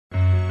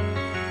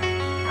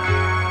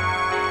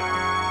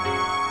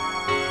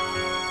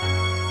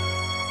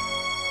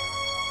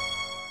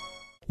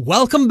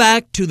Welcome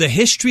back to the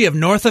History of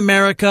North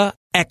America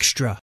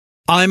Extra.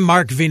 I'm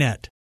Mark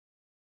Vinette.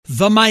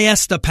 The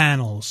Maesta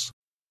Panels.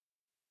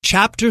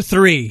 Chapter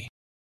 3.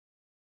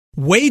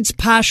 Wade's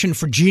passion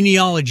for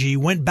genealogy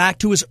went back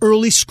to his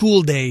early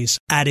school days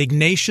at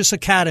Ignatius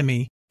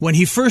Academy when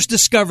he first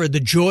discovered the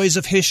joys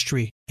of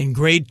history in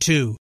grade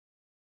 2.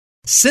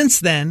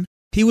 Since then,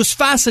 he was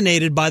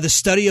fascinated by the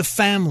study of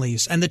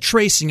families and the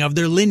tracing of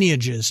their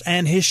lineages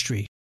and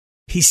history.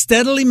 He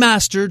steadily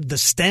mastered the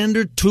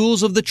standard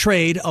tools of the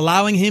trade,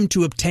 allowing him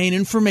to obtain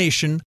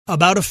information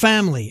about a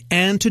family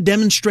and to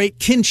demonstrate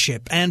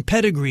kinship and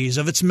pedigrees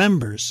of its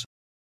members.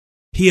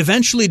 He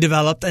eventually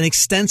developed an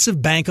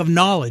extensive bank of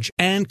knowledge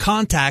and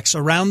contacts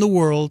around the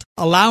world,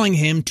 allowing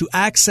him to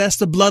access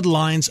the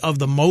bloodlines of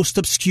the most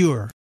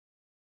obscure.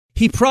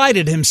 He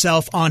prided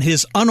himself on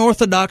his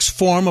unorthodox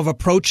form of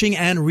approaching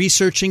and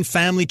researching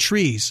family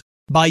trees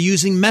by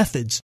using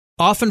methods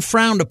often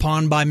frowned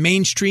upon by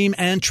mainstream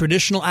and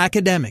traditional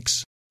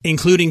academics,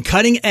 including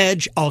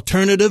cutting-edge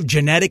alternative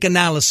genetic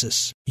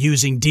analysis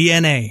using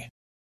DNA.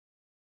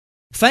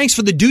 Thanks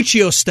for the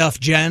Duccio stuff,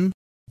 Jen.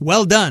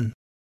 Well done.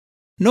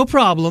 No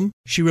problem,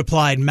 she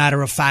replied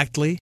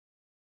matter-of-factly.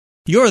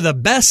 You're the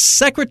best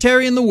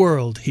secretary in the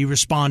world, he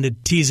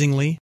responded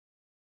teasingly.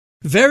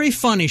 Very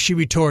funny, she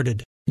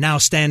retorted, now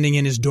standing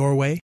in his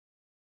doorway.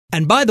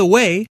 And by the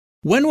way,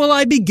 when will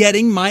I be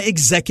getting my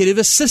executive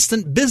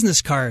assistant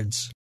business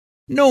cards?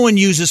 No one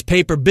uses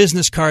paper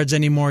business cards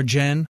anymore,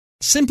 Jen.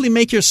 Simply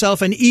make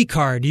yourself an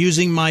e-card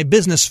using my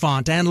business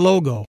font and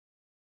logo.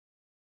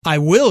 I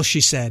will,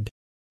 she said,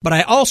 but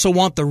I also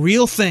want the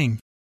real thing.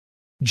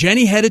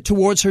 Jenny headed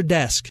towards her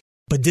desk,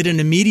 but did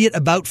an immediate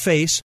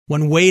about-face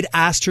when Wade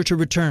asked her to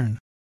return.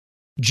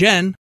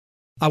 Jen,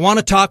 I want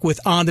to talk with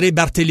André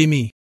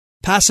Barthélemy.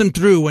 Pass him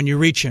through when you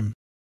reach him.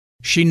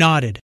 She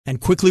nodded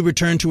and quickly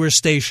returned to her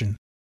station.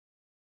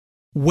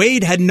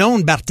 Wade had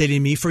known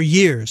Barthélemy for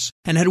years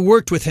and had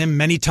worked with him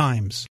many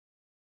times.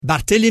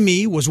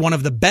 Barthélemy was one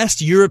of the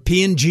best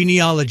European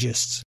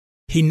genealogists.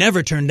 He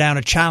never turned down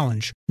a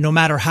challenge, no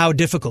matter how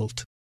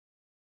difficult.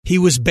 He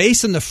was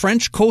based in the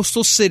French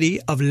coastal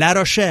city of La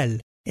Rochelle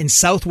in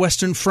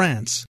southwestern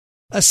France,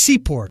 a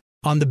seaport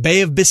on the Bay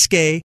of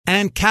Biscay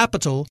and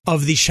capital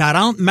of the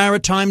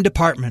Charente-Maritime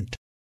department.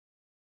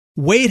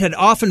 Wade had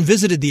often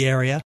visited the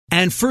area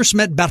and first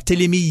met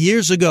Barthélemy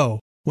years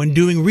ago when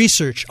doing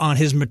research on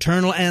his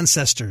maternal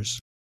ancestors.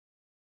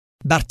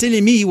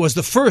 Barthélemy was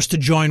the first to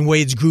join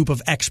Wade's group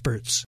of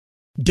experts.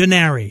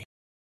 Denari.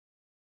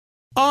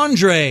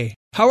 André,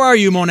 how are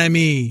you, mon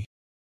ami?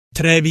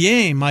 Très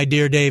bien, my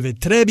dear David,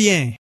 très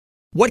bien.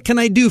 What can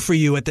I do for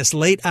you at this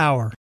late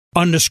hour?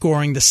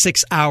 Underscoring the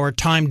 6-hour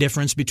time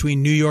difference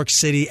between New York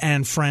City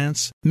and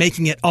France,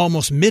 making it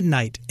almost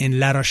midnight in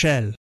La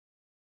Rochelle.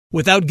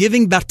 Without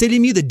giving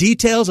Barthélemy the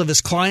details of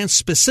his client's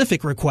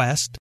specific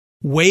request,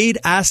 Wade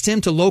asked him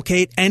to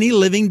locate any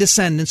living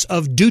descendants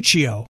of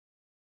Duccio.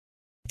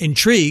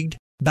 Intrigued,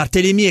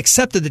 Barthélemy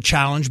accepted the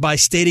challenge by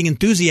stating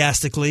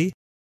enthusiastically,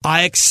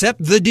 I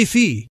accept the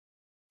défi.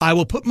 I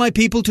will put my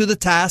people to the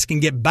task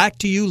and get back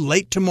to you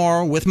late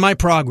tomorrow with my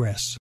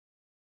progress.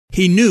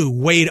 He knew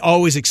Wade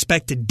always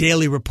expected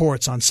daily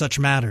reports on such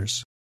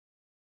matters.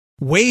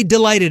 Wade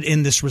delighted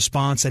in this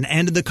response and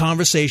ended the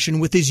conversation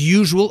with his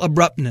usual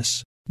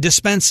abruptness,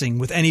 dispensing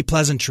with any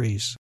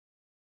pleasantries.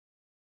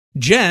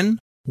 Jen,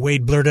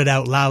 Wade blurted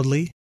out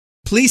loudly,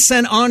 please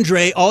send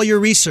André all your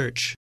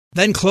research,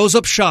 then close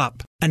up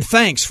shop, and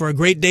thanks for a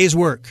great day's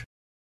work.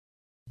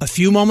 A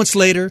few moments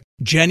later,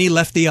 Jenny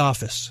left the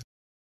office.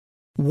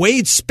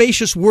 Wade's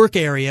spacious work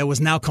area was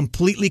now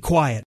completely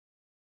quiet,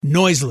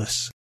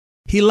 noiseless.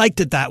 He liked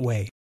it that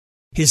way.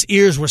 His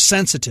ears were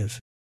sensitive,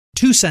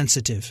 too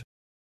sensitive.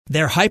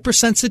 Their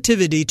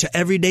hypersensitivity to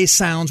everyday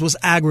sounds was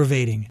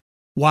aggravating,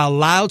 while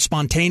loud,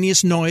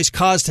 spontaneous noise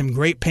caused him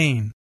great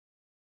pain.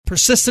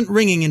 Persistent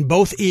ringing in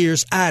both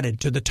ears added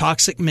to the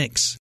toxic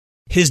mix.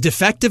 His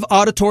defective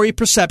auditory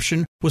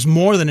perception was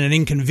more than an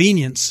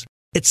inconvenience.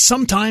 It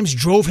sometimes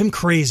drove him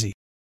crazy.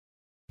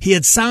 He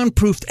had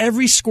soundproofed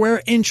every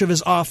square inch of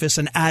his office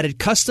and added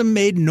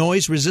custom-made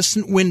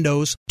noise-resistant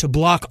windows to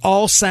block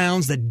all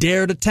sounds that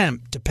dared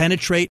attempt to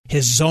penetrate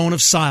his zone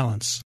of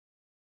silence.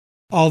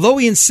 Although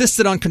he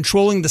insisted on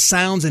controlling the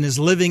sounds in his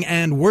living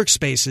and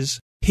workspaces,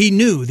 he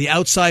knew the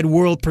outside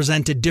world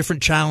presented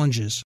different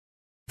challenges.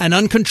 An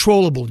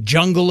uncontrollable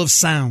jungle of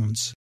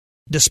sounds.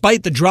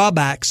 Despite the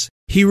drawbacks,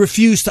 he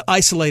refused to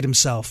isolate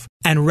himself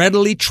and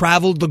readily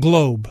traveled the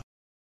globe.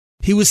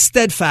 He was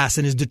steadfast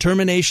in his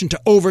determination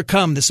to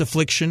overcome this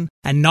affliction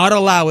and not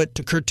allow it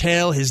to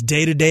curtail his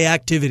day-to-day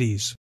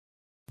activities.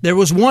 There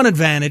was one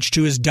advantage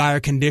to his dire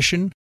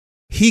condition.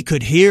 He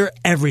could hear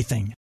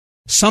everything.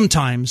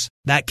 Sometimes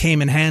that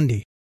came in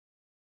handy.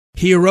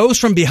 He arose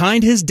from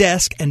behind his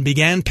desk and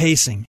began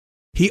pacing.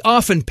 He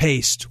often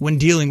paced when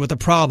dealing with a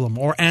problem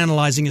or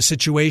analyzing a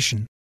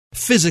situation,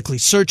 physically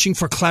searching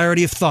for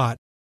clarity of thought.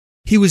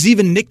 He was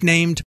even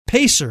nicknamed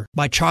Pacer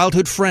by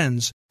childhood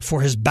friends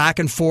for his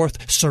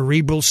back-and-forth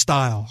cerebral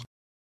style.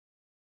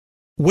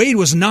 Wade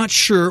was not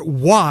sure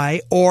why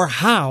or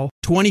how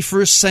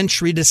 21st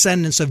century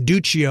descendants of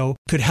Duccio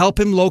could help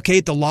him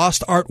locate the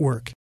lost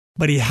artwork,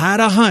 but he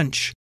had a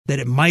hunch that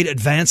it might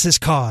advance his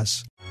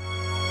cause.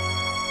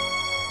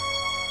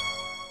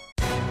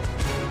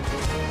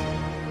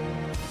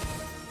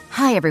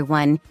 Hi,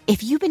 everyone.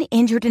 If you've been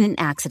injured in an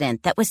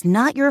accident that was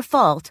not your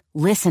fault,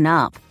 listen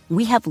up.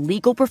 We have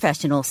legal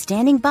professionals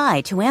standing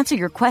by to answer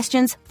your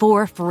questions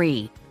for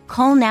free.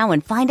 Call now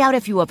and find out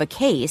if you have a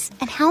case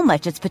and how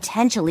much it's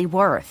potentially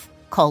worth.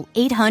 Call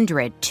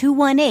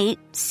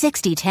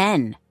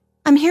 800-218-6010.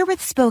 I'm here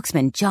with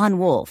spokesman John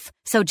Wolf.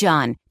 So,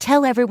 John,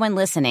 tell everyone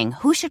listening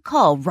who should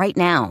call right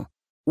now.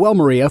 Well,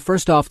 Maria,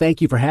 first off, thank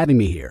you for having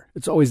me here.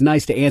 It's always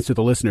nice to answer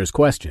the listeners'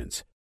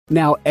 questions.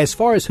 Now, as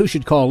far as who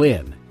should call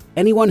in,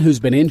 anyone who's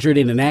been injured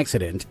in an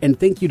accident and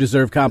think you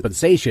deserve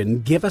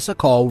compensation, give us a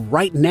call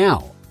right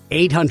now.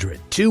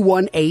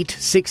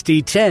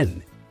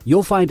 800-218-6010.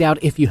 You'll find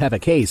out if you have a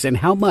case and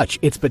how much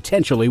it's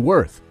potentially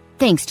worth.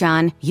 Thanks,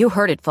 John. You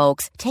heard it,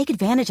 folks. Take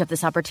advantage of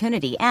this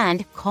opportunity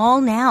and call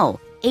now.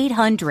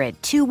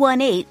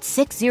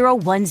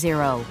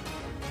 800-218-6010.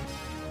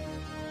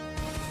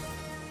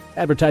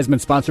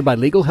 Advertisement sponsored by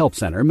Legal Help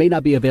Center. May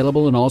not be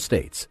available in all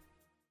states.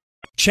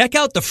 Check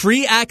out the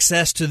free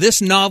access to this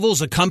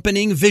novel's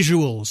accompanying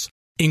visuals,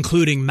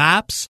 including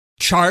maps,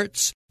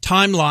 charts,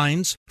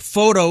 timelines,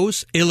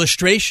 photos,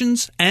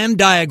 illustrations, and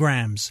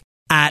diagrams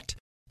at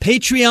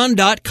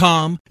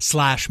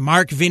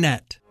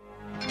patreon.com/markvinet.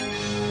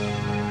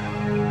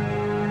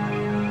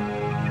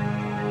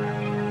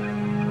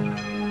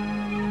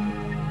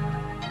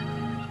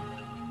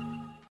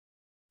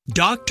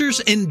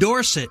 Doctors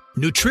endorse it,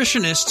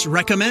 nutritionists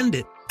recommend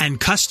it, and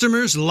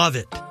customers love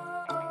it.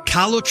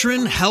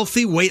 Calotren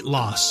Healthy Weight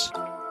Loss.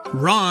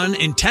 Ron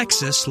in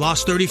Texas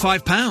lost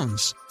 35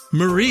 pounds.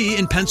 Marie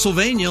in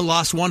Pennsylvania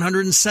lost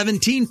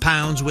 117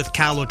 pounds with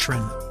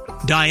Calotren.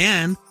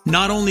 Diane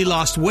not only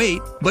lost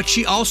weight, but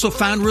she also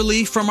found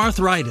relief from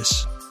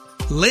arthritis.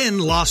 Lynn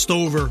lost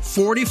over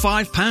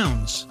 45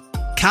 pounds.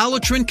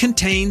 Calotren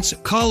contains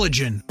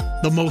collagen,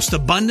 the most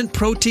abundant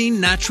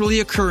protein naturally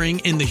occurring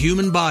in the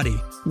human body,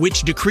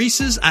 which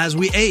decreases as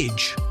we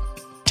age.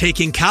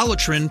 Taking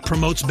Calotren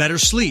promotes better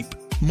sleep,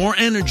 more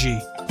energy,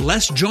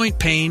 less joint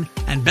pain,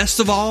 and best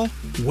of all,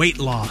 weight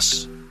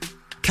loss.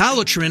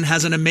 Calotren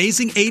has an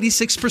amazing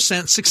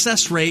 86%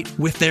 success rate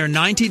with their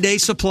 90-day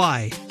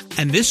supply.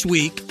 And this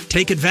week,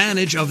 take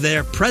advantage of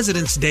their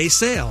President's Day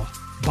sale.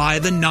 Buy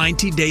the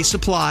 90-day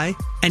supply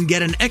and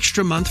get an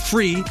extra month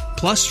free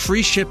plus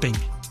free shipping.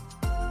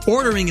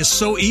 Ordering is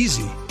so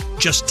easy.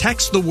 Just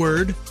text the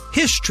word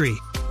HISTORY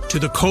to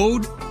the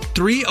code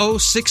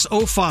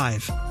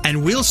 30605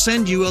 and we'll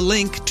send you a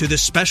link to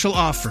this special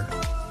offer.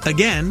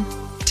 Again,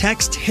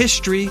 text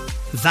HISTORY,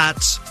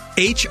 that's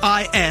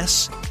HISTORY,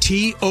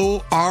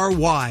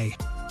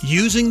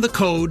 using the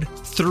code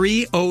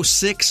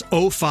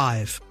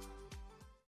 30605.